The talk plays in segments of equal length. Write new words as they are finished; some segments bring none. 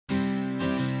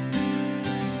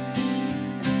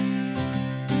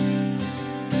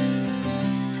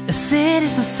The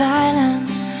city's so silent,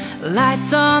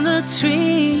 lights on the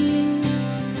trees,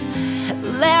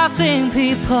 laughing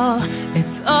people,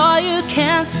 it's all you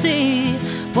can see.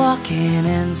 Walking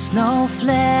in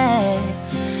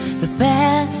snowflakes, the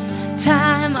best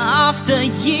time of the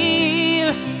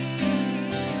year.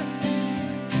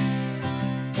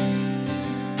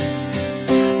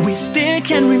 We still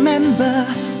can remember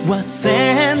what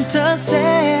Santa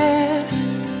said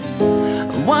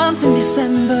once in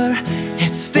December.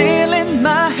 It's still in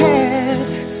my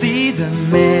head. See the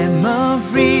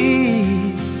memories,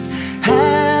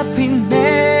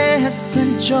 happiness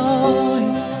and joy.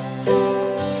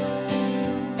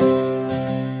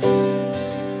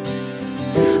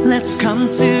 Let's come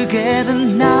together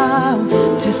now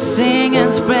to sing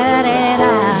and spread it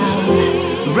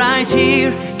out. Right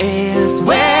here is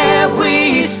where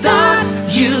we start.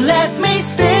 You let me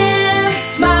stand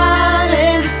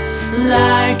smiling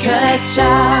like a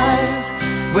child.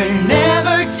 We're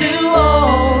never too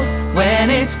old when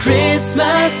it's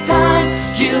Christmas time.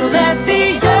 You let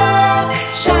the earth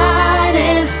shine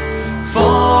in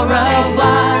for a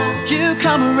while. You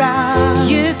come around,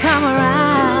 you come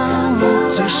around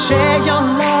to share your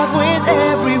love with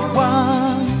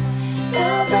everyone.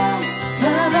 The best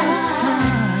time,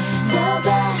 the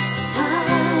best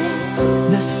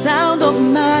time. The sound of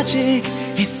magic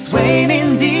is swaying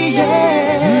in the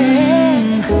air.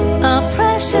 A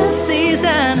precious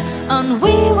season, and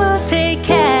we will take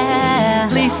care.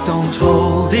 Please don't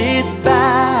hold it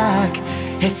back.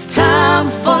 It's time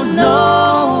for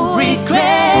no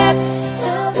regret.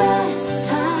 The best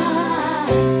time.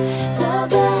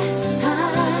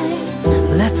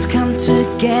 Let's come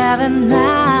together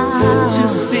now to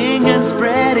sing and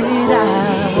spread it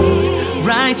out.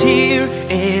 Right here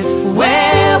is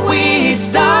where we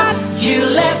start. You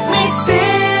let me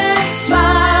stand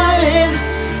smiling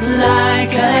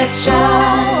like a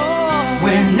child.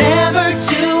 We're never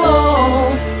too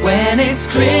old when it's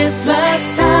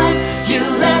Christmas time. You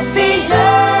let the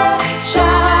earth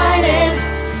shine in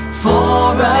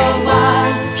for a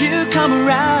while. You come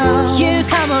around, you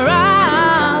come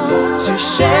around to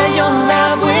share your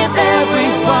love with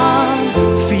everyone.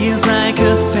 Feels like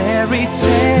a fairy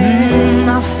tale,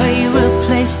 my favorite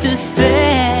place to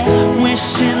stay.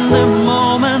 Wishing the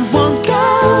moment won't go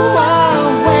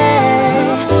away.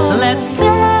 Let's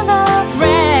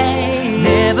celebrate,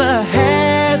 never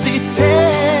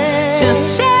hesitate.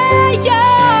 Just share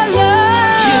your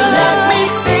love. You let me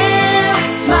stand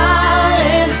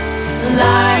smiling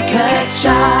like a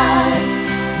child.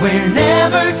 We're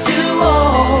never too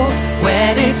old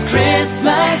when it's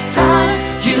Christmas time.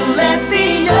 You let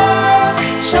the earth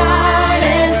shine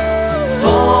in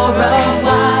for a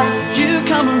while. You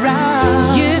come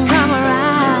around, you come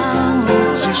around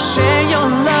to share your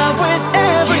love with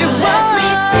everyone. You let me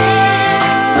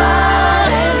stand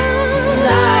smiling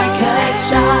like a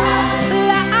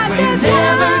child. We're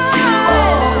never too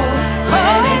old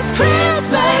when it's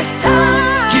Christmas time.